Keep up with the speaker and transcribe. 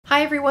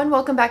Hi everyone,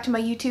 welcome back to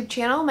my YouTube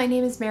channel. My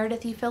name is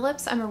Meredith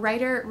Phillips. I'm a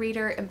writer,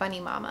 reader, and bunny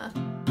mama.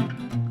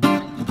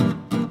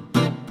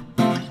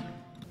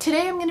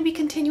 Today I'm going to be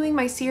continuing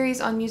my series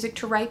on music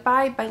to write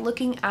by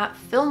looking at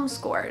film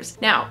scores.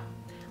 Now,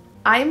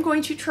 I am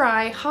going to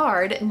try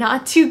hard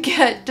not to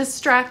get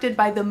distracted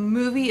by the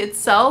movie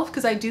itself,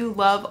 because I do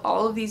love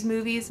all of these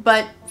movies,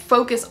 but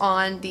focus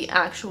on the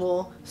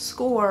actual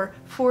score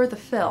for the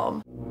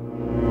film.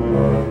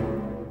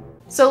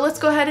 So let's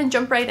go ahead and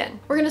jump right in.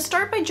 We're going to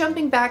start by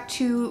jumping back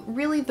to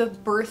really the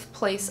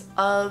birthplace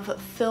of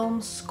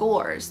film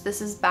scores.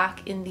 This is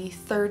back in the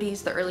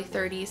 30s, the early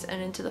 30s,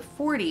 and into the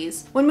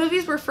 40s. When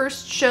movies were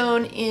first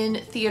shown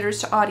in theaters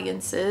to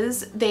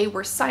audiences, they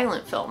were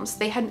silent films.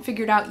 They hadn't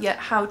figured out yet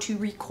how to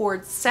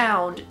record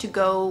sound to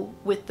go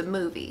with the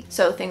movie.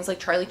 So things like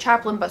Charlie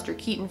Chaplin, Buster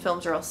Keaton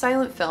films are all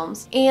silent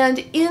films. And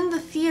in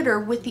the theater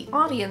with the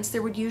audience,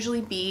 there would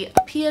usually be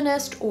a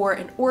pianist or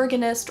an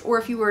organist, or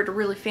if you were at a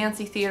really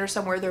fancy theater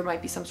somewhere, there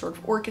might be some sort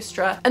of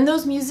orchestra, and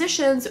those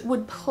musicians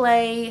would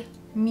play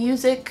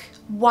music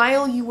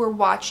while you were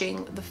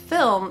watching the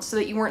film so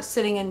that you weren't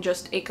sitting in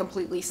just a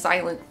completely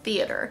silent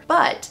theater.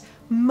 But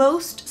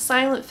most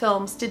silent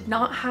films did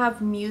not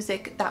have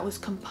music that was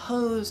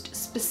composed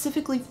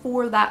specifically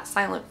for that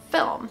silent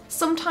film.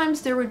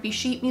 Sometimes there would be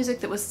sheet music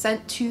that was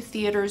sent to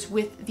theaters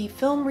with the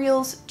film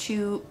reels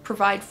to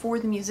provide for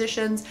the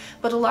musicians,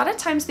 but a lot of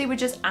times they would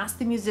just ask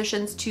the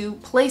musicians to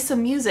play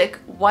some music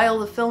while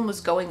the film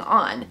was going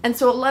on. And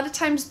so a lot of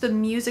times the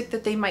music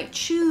that they might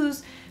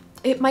choose,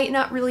 it might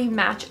not really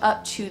match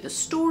up to the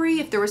story.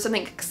 If there was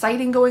something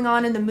exciting going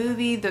on in the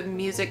movie, the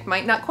music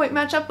might not quite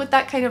match up with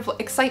that kind of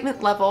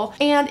excitement level.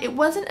 And it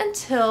wasn't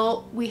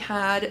until we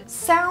had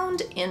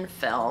sound in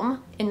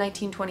film in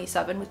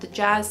 1927 with the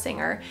jazz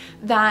singer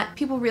that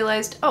people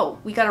realized, oh,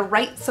 we gotta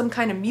write some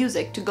kind of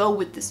music to go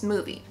with this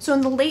movie. So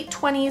in the late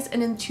 20s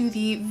and into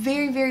the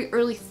very, very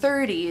early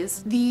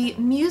 30s, the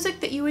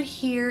music that you would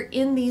hear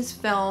in these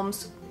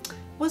films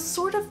was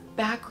sort of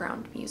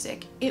background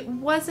music. It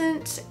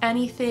wasn't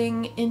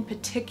anything in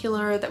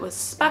particular that was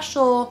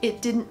special.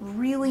 It didn't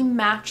really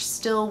match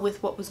still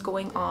with what was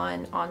going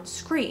on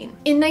screen.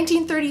 In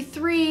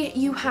 1933,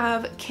 you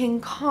have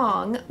King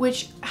Kong,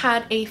 which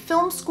had a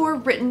film score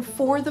written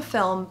for the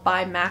film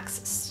by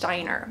Max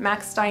Steiner.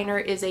 Max Steiner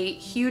is a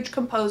huge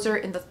composer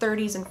in the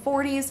 30s and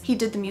 40s. He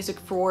did the music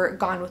for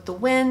Gone with the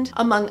Wind,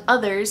 among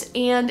others,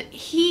 and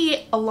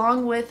he,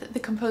 along with the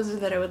composer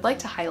that I would like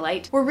to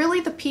highlight, were really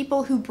the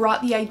people who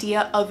brought the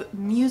idea of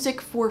music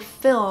for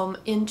film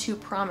into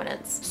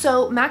prominence.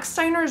 So Max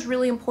Steiner is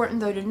really important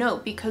though to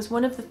note, because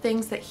one of the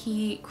things that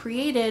he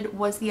created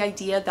was the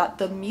idea that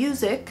the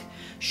music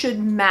should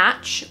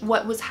match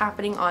what was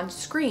happening on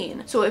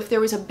screen. So if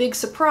there was a big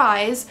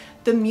surprise,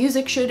 the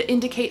music should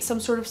indicate some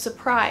sort of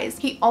surprise.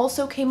 He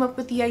also came up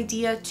with the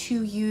idea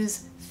to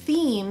use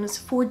themes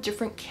for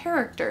different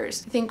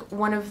characters. I think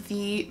one of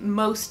the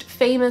most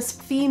famous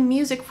theme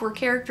music for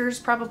characters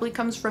probably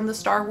comes from the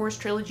Star Wars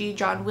trilogy.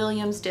 John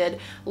Williams did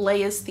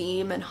Leia's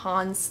theme and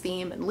Han's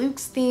theme and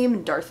Luke's theme,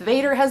 and Darth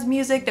Vader has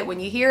music that when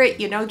you hear it,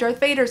 you know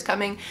Darth Vader's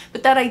coming.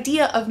 But that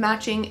idea of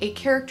matching a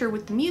character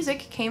with the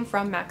music came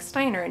from Max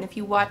Steiner, and if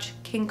you watch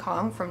King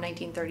Kong from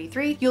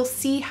 1933, you'll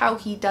see how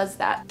he does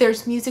that.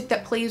 There's music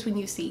that plays when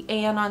you see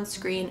Anne on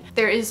screen.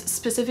 There is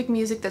specific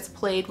music that's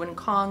played when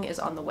Kong is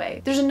on the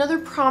way. There's another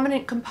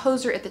prominent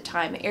composer at the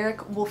time,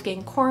 Erich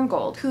Wolfgang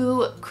Korngold,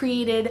 who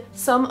created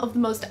some of the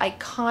most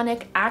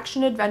iconic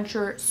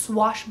action-adventure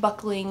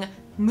swashbuckling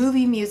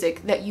movie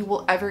music that you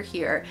will ever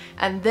hear,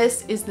 and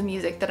this is the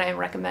music that I am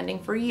recommending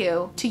for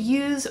you to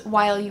use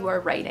while you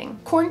are writing.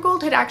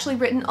 Korngold had actually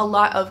written a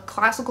lot of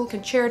classical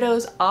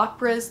concertos,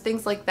 operas,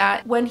 things like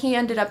that. When he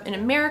ended up in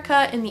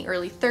America in the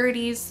early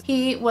 30s,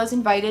 he was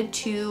invited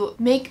to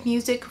make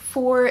music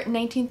for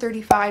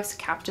 1935's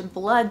Captain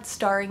Blood,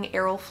 starring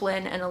Errol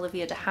Flynn and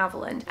Olivia de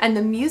Havilland. And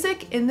the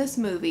music in this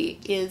movie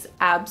is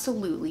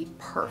absolutely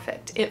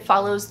perfect. It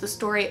follows the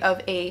story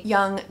of a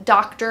young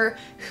doctor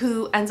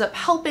who ends up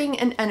helping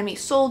an enemy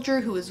soldier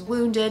who is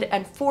wounded,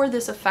 and for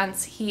this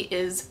offense he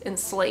is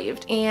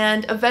enslaved.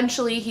 And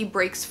eventually he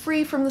breaks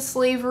free from the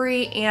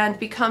slavery and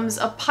becomes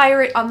a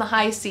pirate on the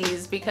high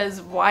seas,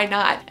 because why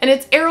not? And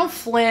it's Errol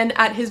Flynn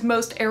at his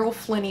most Errol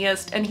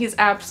Flynniest, and he's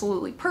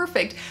absolutely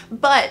perfect.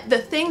 But the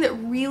thing that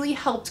really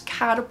helped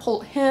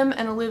catapult him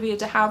and Olivia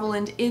de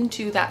Havilland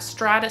into that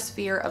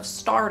stratosphere of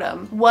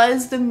stardom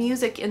was the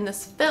music in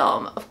this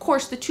film. Of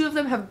course, the two of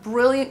them have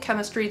brilliant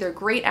chemistry, they're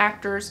great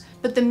actors,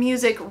 but the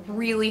music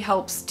really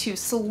helps to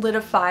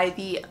solidify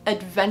the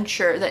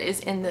adventure that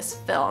is in this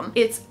film.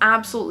 It's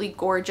absolutely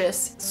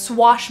gorgeous,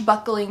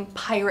 swashbuckling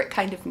pirate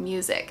kind of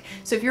music.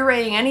 So if you're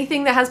writing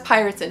anything that has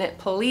pirates in it,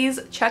 please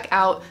check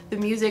out the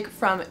music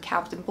from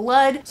Captain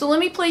Blood. So let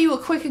me play you a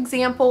quick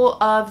example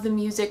of the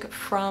music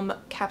from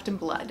Captain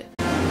Blood.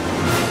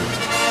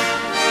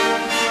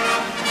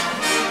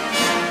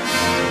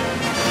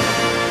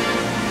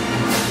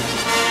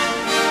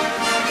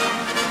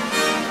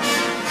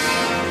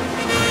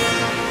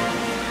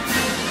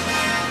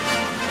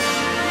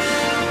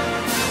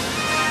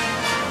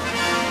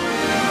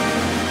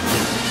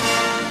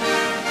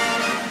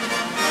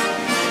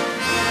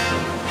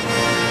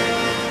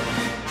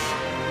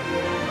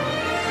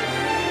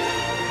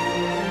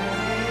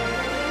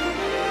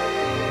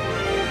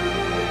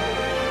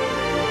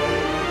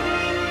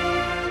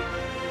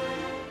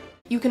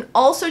 You can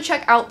also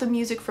check out the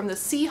music from The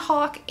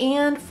Seahawk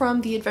and from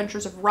The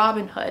Adventures of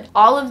Robin Hood.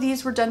 All of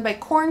these were done by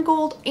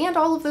Korngold, and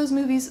all of those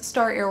movies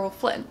star Errol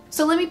Flynn.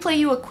 So let me play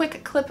you a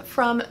quick clip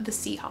from The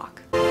Seahawk.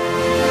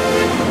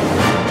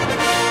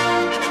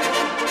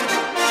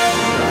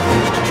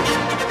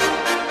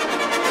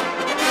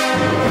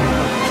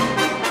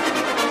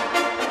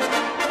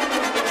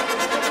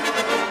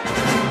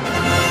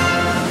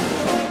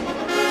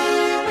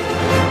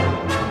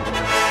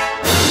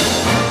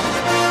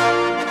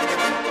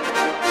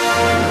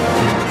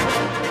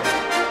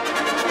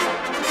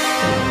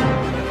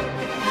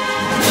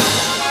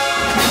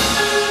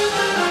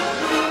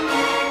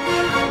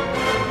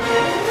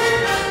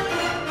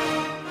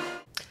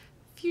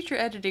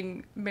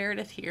 Editing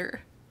Meredith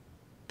here.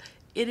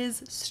 It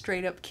is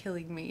straight up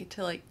killing me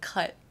to like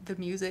cut the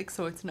music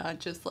so it's not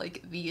just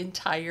like the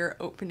entire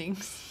opening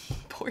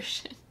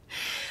portion.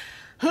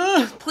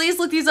 Please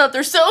look these up,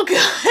 they're so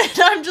good.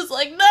 I'm just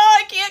like, no,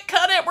 I can't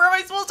cut it. Where am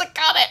I supposed to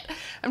cut it?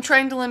 I'm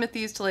trying to limit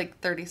these to like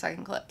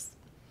 30-second clips.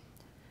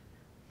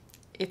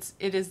 It's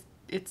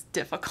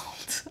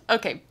difficult.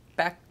 Okay,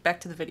 back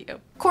to the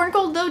video.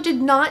 Korngold, though,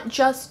 did not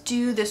just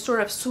do this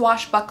sort of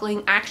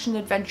swashbuckling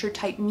action-adventure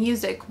type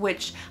music,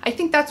 which I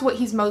think that's what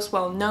he's most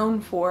well known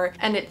for,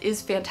 and it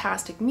is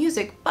fantastic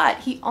music, but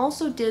he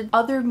also did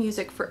other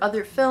music for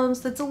other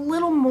films that's a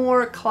little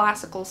more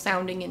classical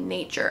sounding in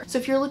nature. So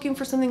if you're looking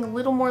for something a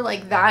little more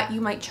like that, you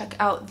might check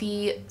out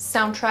the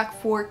soundtrack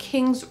for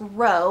King's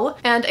Row,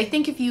 and I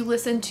think if you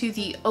listen to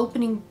the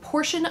opening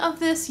portion of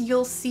this,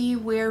 you'll see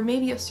where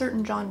maybe a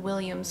certain John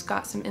Williams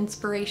got some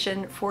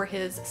inspiration for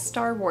his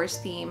Star Wars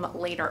theme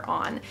later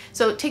on.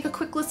 So take a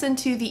quick listen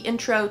to the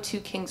intro to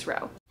King's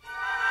Row.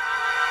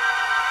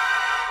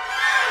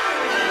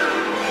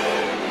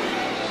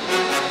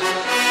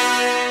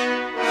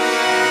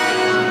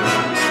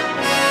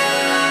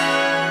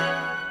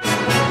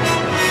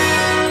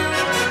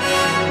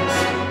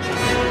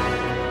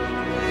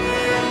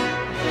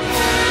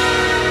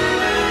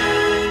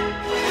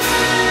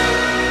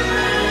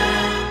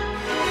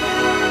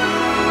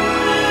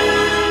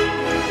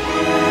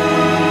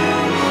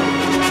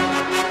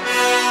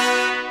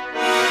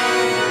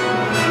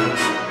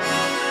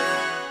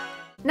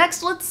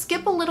 Next, let's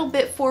skip a little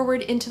bit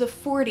forward into the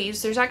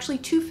 40s. There's actually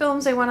two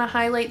films I want to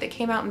highlight that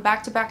came out in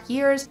back-to-back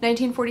years,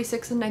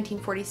 1946 and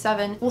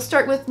 1947. We'll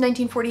start with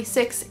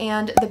 1946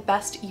 and The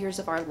Best Years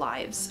of Our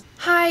Lives.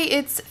 Hi,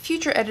 it's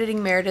future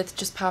editing Meredith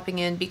just popping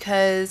in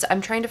because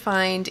I'm trying to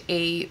find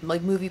a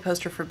movie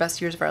poster for Best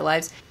Years of Our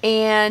Lives,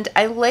 and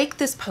I like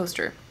this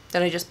poster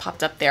that I just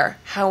popped up there.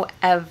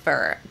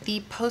 However,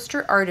 the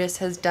poster artist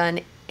has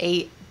done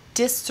a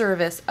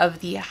disservice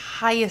of the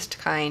highest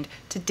kind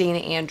to Dana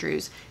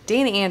Andrews.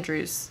 Dana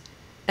Andrews,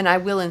 and I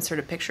will insert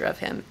a picture of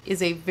him,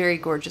 is a very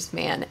gorgeous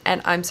man,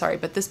 and I'm sorry,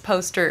 but this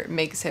poster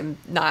makes him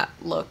not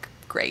look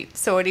great.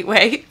 So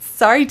anyway,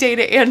 sorry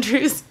Dana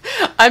Andrews,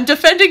 I'm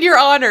defending your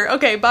honor.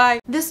 Okay, bye.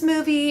 This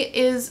movie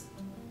is,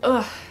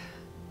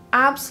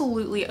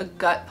 absolutely a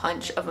gut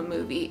punch of a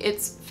movie.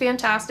 It's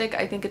fantastic.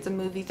 I think it's a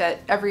movie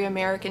that every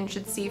American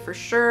should see for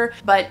sure,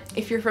 but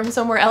if you're from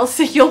somewhere else,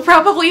 you'll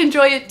probably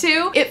enjoy it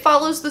too. It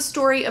follows the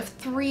story of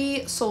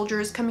three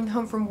soldiers coming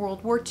home from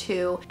World War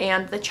II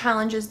and the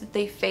challenges that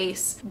they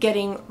face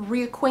getting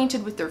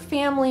reacquainted with their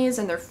families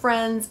and their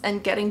friends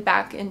and getting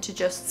back into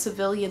just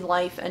civilian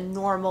life and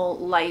normal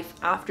life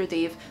after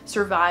they've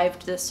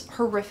survived this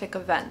horrific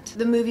event.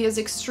 The movie is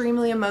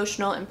extremely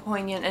emotional and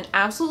poignant and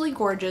absolutely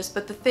gorgeous,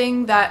 but the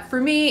thing that for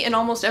me in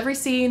almost every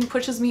scene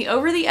pushes me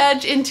over the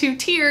edge into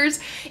tears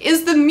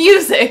is the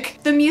music.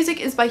 The music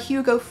is by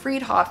Hugo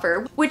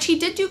Friedhofer, which he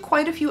did do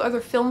quite a few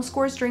other film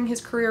scores during his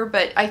career,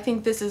 but I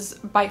think this is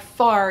by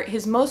far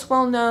his most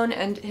well-known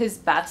and his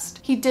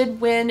best. He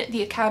did win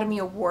the Academy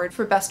Award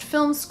for Best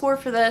Film Score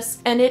for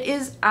this, and it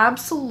is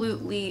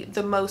absolutely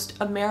the most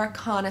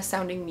Americana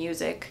sounding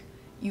music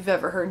you've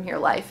ever heard in your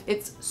life.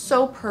 It's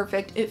so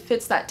perfect. It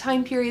fits that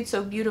time period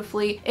so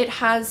beautifully. It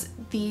has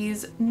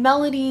these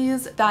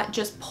melodies that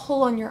just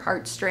pull on your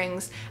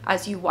heartstrings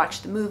as you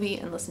watch the movie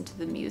and listen to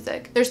the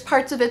music. There's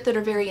parts of it that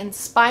are very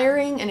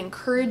inspiring and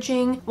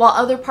encouraging, while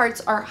other parts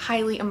are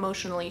highly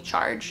emotionally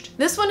charged.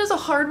 This one is a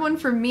hard one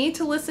for me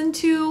to listen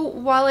to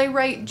while I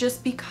write,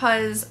 just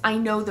because I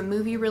know the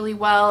movie really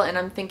well and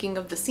I'm thinking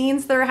of the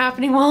scenes that are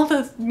happening while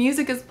the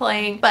music is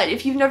playing. But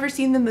if you've never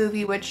seen the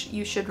movie, which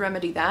you should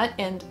remedy that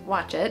and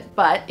watch it,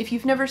 but if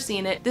you've never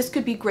seen it, this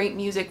could be great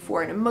music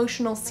for an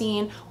emotional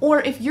scene,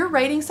 or if you're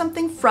writing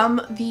something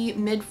from the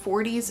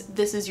mid-40s,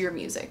 this is your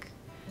music.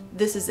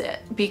 This is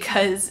it,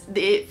 because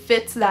it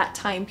fits that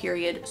time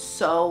period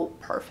so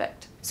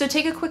perfect. So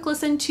take a quick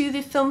listen to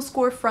the film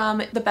score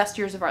from The Best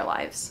Years of Our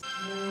Lives.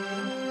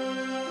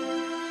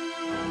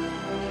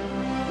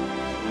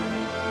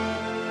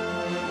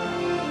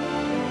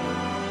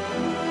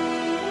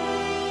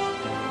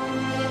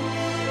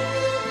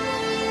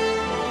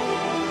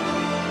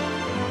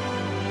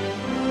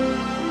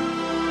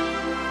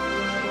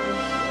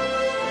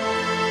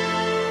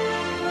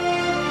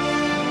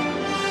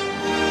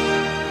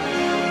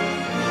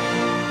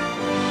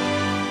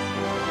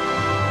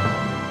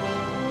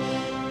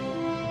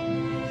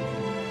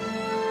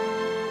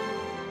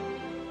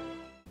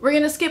 We're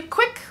gonna skip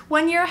quick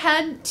 1 year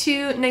ahead to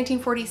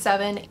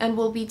 1947, and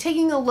we'll be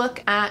taking a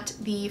look at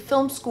the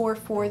film score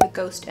for The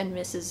Ghost and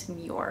Mrs.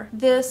 Muir.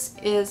 This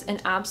is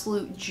an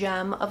absolute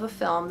gem of a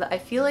film that I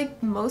feel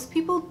like most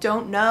people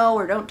don't know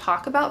or don't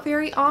talk about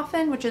very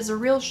often, which is a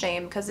real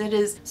shame because it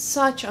is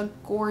such a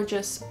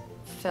gorgeous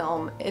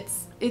film.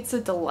 It's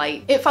a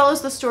delight. It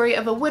follows the story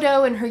of a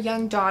widow and her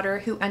young daughter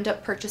who end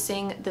up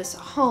purchasing this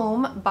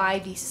home by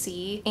the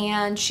sea,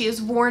 and she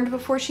is warned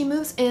before she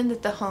moves in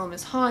that the home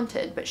is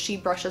haunted, but she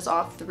brushes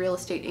off the real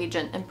estate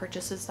agent and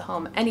purchases the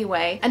home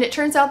anyway. And it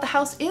turns out the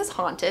house is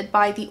haunted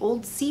by the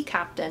old sea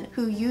captain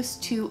who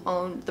used to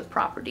own the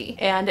property.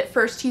 And at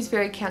first he's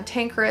very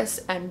cantankerous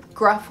and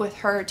gruff with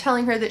her,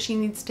 telling her that she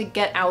needs to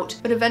get out,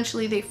 but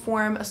eventually they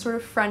form a sort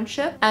of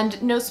friendship.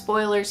 And no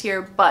spoilers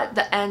here, but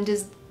the end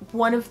is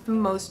one of the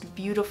most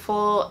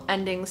beautiful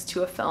endings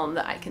to a film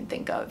that I can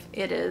think of.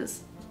 It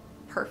is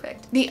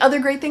perfect. The other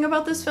great thing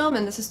about this film,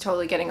 and this is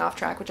totally getting off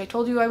track, which I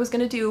told you I was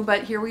gonna do,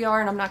 but here we are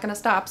and I'm not gonna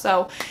stop.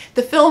 So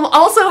the film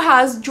also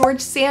has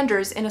George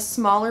Sanders in a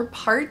smaller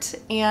part,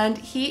 and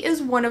he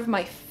is one of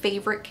my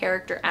favorite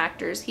character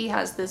actors. He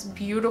has this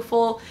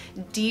beautiful,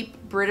 deep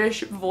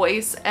British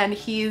voice, and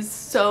he's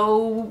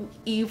so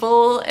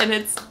evil, and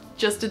it's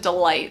just a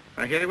delight.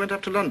 I hear he went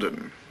up to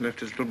London, left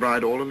his little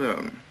bride all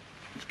alone.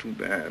 It's too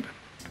bad.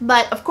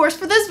 But of course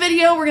for this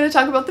video we're going to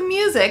talk about the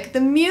music.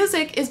 The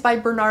music is by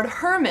Bernard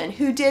Herrmann,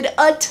 who did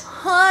a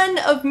ton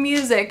of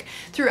music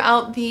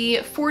throughout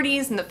the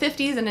 40s and the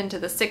 50s and into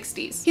the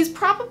 60s. He's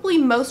probably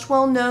most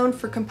well known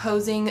for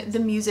composing the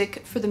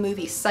music for the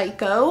movie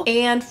Psycho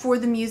and for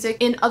the music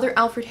in other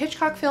Alfred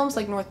Hitchcock films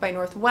like North by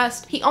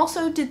Northwest. He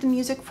also did the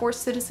music for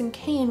Citizen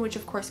Kane, which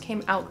of course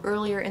came out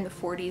earlier in the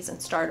 40s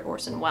and starred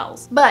Orson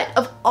Welles. But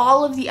of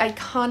all of the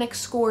iconic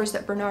scores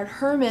that Bernard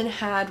Herrmann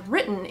had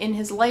written in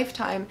his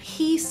lifetime,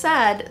 he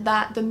said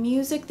that the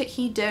music that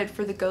he did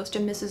for The Ghost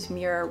of Mrs.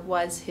 Muir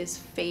was his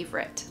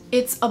favorite.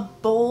 It's a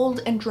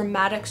bold and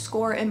dramatic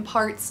score in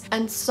parts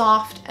and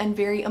soft and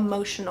very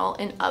emotional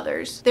in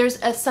others.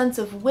 There's a sense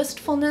of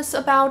wistfulness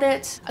about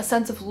it, a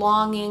sense of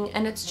longing,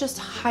 and it's just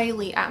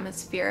highly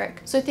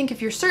atmospheric. So I think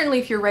if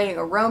you're writing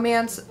a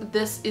romance,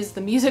 this is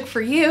the music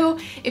for you.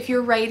 If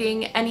you're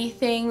writing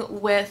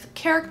anything with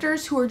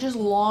characters who are just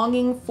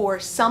longing for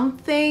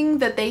something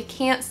that they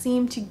can't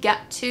seem to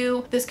get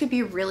to, this could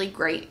be really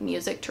great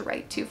music to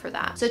write to for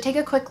that. So take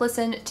a quick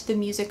listen to the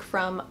music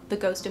from The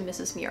Ghost of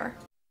Mrs. Muir.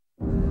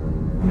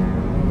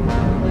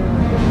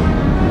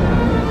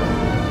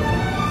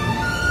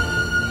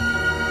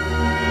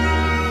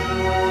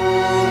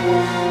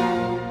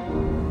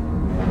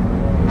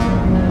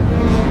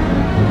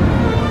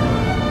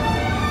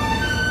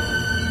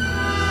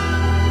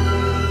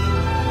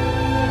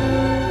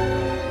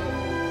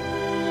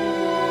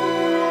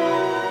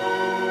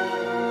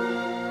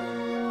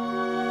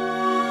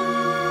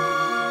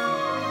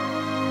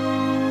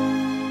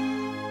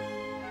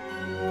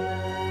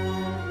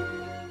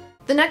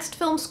 The next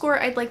film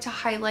score I'd like to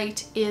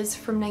highlight is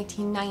from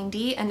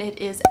 1990, and it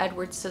is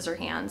Edward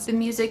Scissorhands. The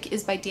music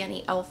is by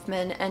Danny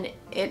Elfman, and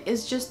it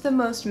is just the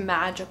most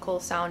magical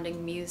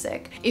sounding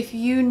music. If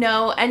you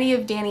know any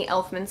of Danny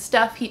Elfman's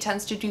stuff, he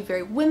tends to do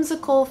very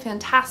whimsical,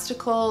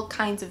 fantastical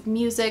kinds of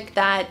music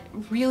that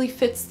really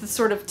fits the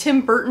sort of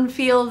Tim Burton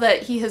feel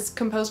that he has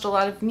composed a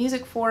lot of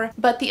music for.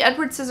 But the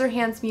Edward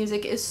Scissorhands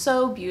music is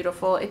so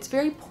beautiful. It's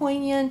very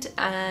poignant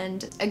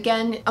and,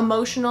 again,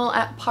 emotional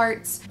at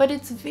parts, but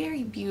it's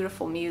very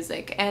beautiful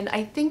music, and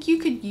I think you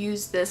could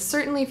use this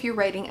certainly if you're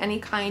writing any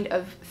kind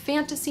of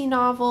fantasy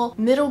novel.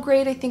 Middle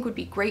grade I think would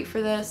be great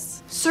for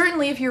this.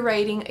 Certainly if you're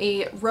writing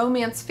a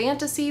romance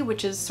fantasy,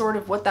 which is sort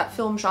of what that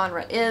film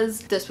genre is,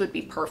 this would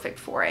be perfect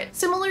for it.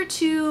 Similar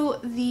to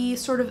the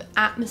sort of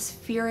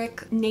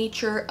atmospheric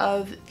nature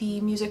of the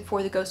music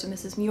for The Ghost of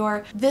Mrs.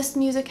 Muir, this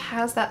music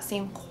has that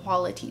same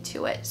quality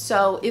to it.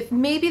 So if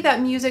maybe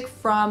that music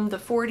from the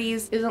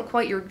 40s isn't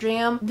quite your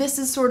jam, this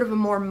is sort of a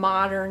more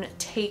modern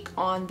take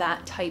on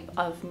that type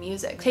of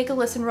music. Take a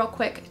listen real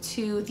quick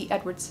to the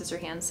Edward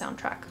Scissorhands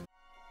soundtrack.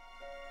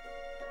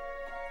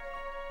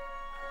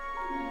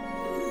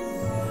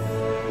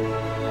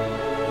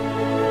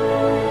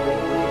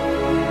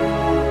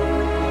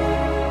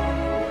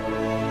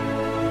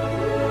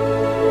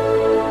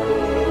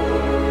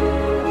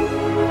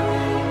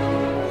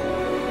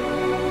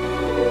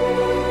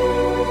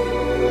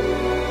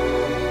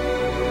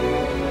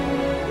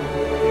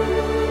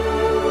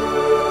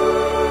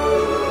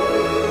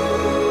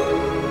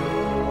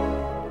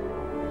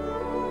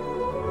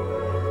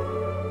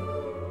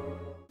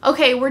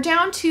 Okay, we're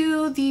down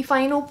to the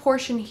final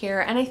portion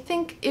here, and I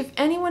think if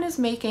anyone is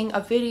making a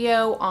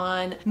video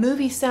on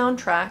movie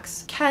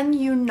soundtracks, can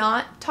you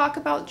not talk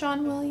about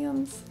John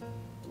Williams?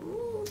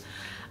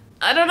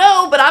 I don't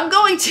know, but I'm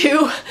going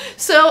to.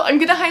 So I'm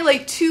gonna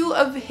highlight two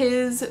of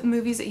his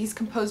movies that he's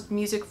composed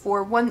music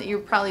for, one that you're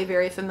probably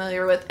very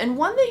familiar with and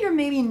one that you're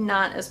maybe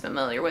not as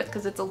familiar with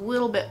because it's a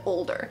little bit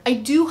older. I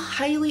do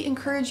highly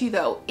encourage you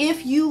though,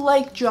 if you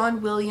like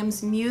John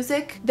Williams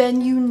music,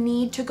 then you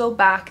need to go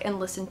back and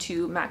listen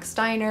to Max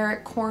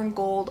Steiner,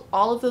 Korngold,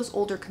 all of those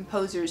older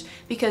composers,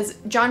 because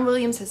John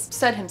Williams has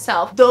said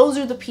himself, those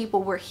are the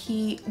people where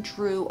he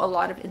drew a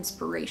lot of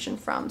inspiration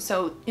from.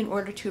 So in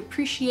order to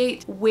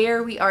appreciate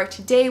where we are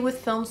today with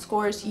film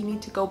scores, you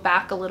need to go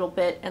back a little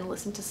bit and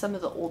listen to some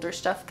of the older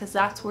stuff because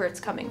that's where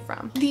it's coming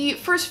from. The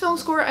first film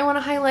score I want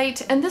to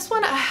highlight, and this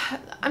one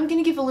I'm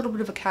gonna give a little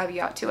bit of a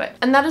caveat to it,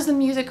 and that is the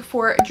music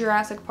for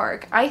Jurassic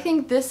Park. I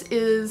think this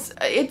is,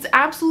 it's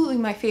absolutely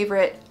my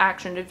favorite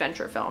action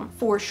adventure film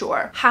for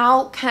sure.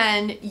 How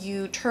can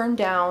you turn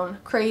down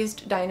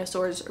crazed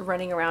dinosaurs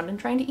running around and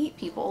trying to eat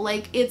people?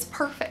 Like, it's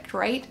perfect,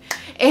 right?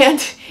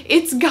 And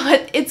it's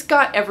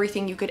got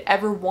everything you could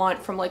ever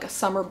want from like a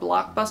summer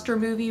blockbuster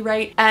movie,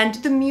 right? And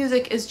the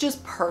music is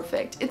just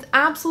perfect. It's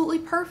absolutely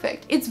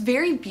perfect. It's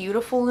very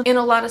beautiful in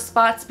a lot of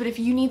spots, but if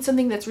you need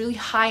something that's really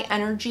high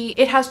energy,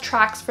 it has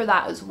tracks for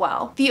that as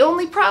well. The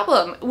only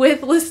problem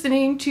with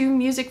listening to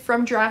music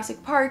from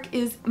Jurassic Park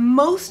is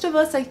most of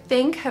us, I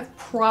think, have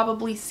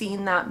probably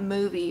seen that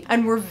movie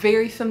and we're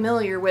very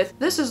familiar with,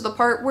 this is the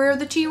part where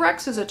the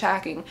T-Rex is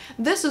attacking.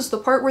 This is the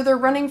part where they're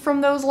running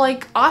from those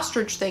like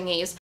ostrich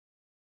thingies.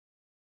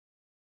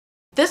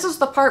 This is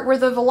the part where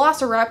the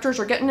velociraptors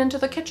are getting into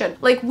the kitchen.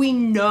 Like, we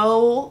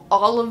know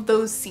all of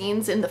those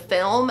scenes in the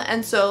film,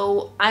 and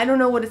so I don't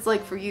know what it's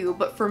like for you,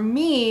 but for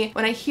me,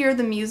 when I hear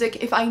the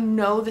music, if I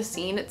know the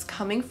scene it's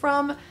coming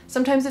from,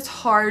 sometimes it's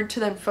hard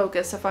to then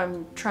focus if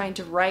I'm trying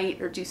to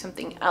write or do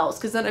something else,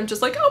 because then I'm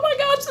just like, oh my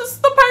gosh, this is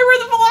the part where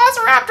the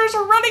velociraptors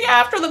are running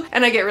after them,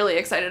 and I get really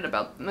excited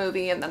about the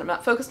movie, and then I'm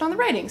not focused on the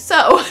writing.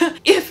 So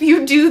if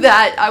you do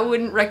that, I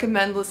wouldn't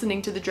recommend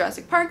listening to the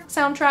Jurassic Park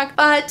soundtrack,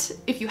 but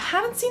if you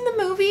haven't seen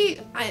the movie,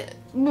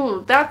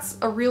 that's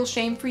a real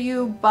shame for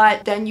you,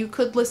 but then you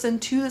could listen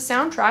to the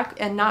soundtrack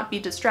and not be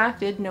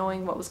distracted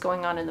knowing what was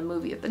going on in the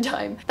movie at the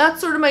time. That's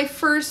sort of my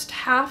first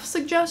half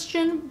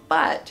suggestion,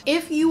 but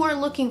if you are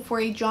looking for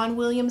a John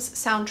Williams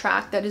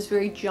soundtrack that is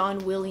very John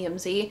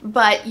Williams-y,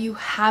 but you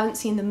haven't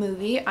seen the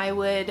movie, I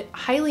would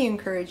highly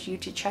encourage you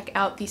to check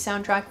out the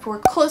soundtrack for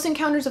Close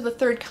Encounters of the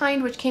Third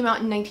Kind, which came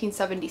out in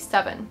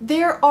 1977.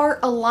 There are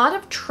a lot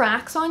of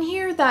tracks on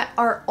here that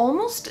are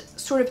almost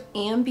sort of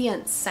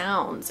ambient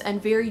sounds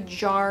and very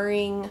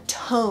jarring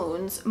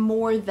tones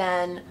more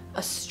than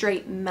a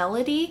straight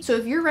melody. So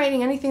if you're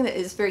writing anything that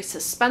is very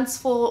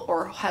suspenseful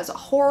or has a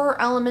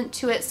horror element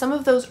to it, some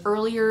of those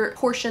earlier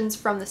portions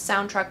from the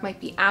soundtrack might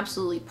be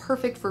absolutely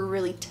perfect for a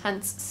really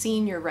tense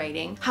scene you're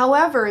writing.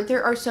 However,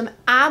 there are some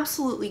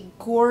absolutely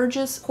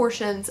gorgeous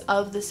portions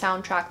of the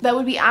soundtrack that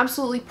would be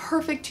absolutely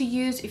perfect to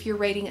use if you're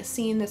writing a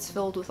scene that's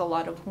filled with a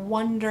lot of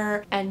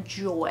wonder and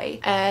joy.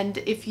 And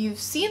if you've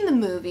seen the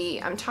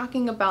movie, I'm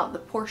talking about the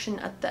portion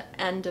at the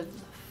end of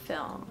the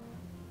film.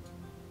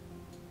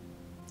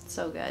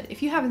 So good.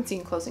 If you haven't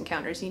seen Close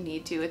Encounters, you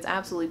need to. It's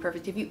absolutely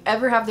perfect. If you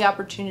ever have the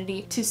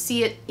opportunity to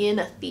see it in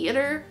a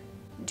theater,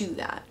 do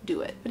that.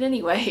 Do it. But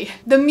anyway,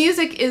 the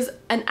music is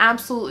an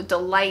absolute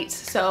delight.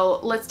 So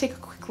let's take a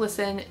quick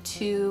listen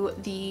to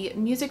the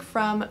music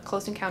from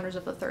Close Encounters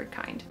of the Third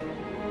Kind.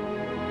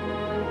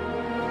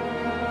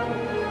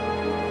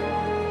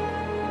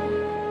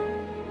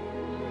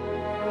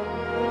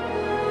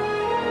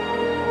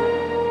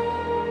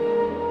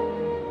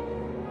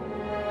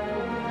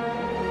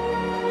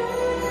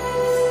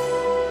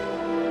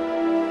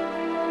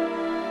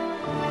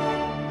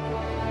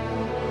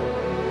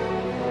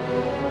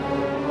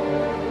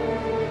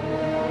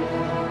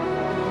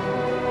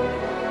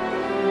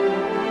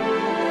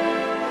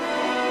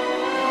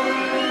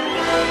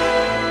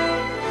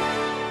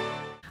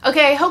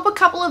 Okay, I hope a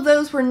couple of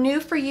those were new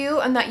for you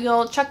and that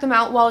you'll check them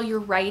out while you're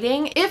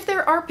writing. If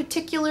there are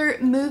particular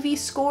movie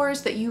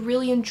scores that you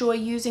really enjoy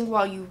using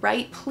while you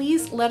write,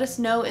 please let us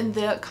know in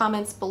the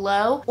comments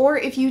below. Or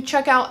if you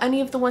check out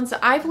any of the ones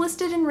that I've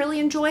listed and really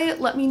enjoy it,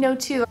 let me know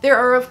too. There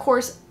are, of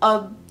course,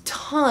 a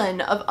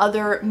ton of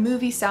other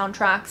movie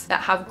soundtracks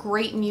that have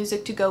great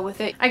music to go with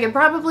it. I could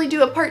probably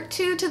do a part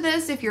 2 to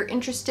this if you're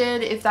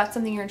interested. If that's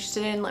something you're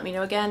interested in, let me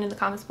know again in the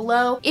comments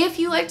below. If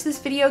you liked this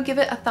video, give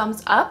it a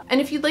thumbs up. And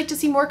if you'd like to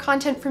see more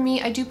content from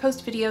me, I do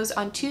post videos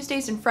on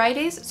Tuesdays and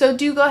Fridays, so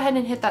do go ahead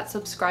and hit that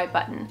subscribe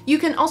button. You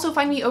can also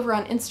find me over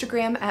on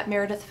Instagram at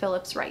Meredith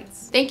Phillips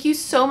Writes. Thank you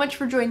so much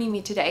for joining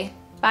me today.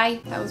 Bye.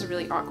 That was a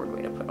really awkward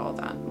way to put all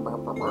that.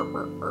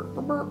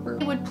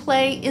 It would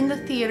play in the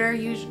theater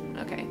usually.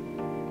 Okay.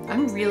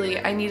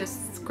 I need a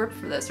script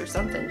for this or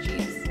something,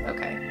 jeez.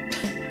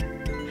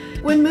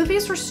 Okay. When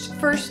movies were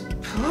first,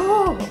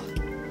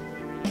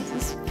 is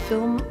this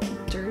film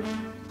dirty?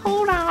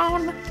 Hold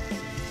on,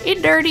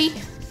 it's dirty.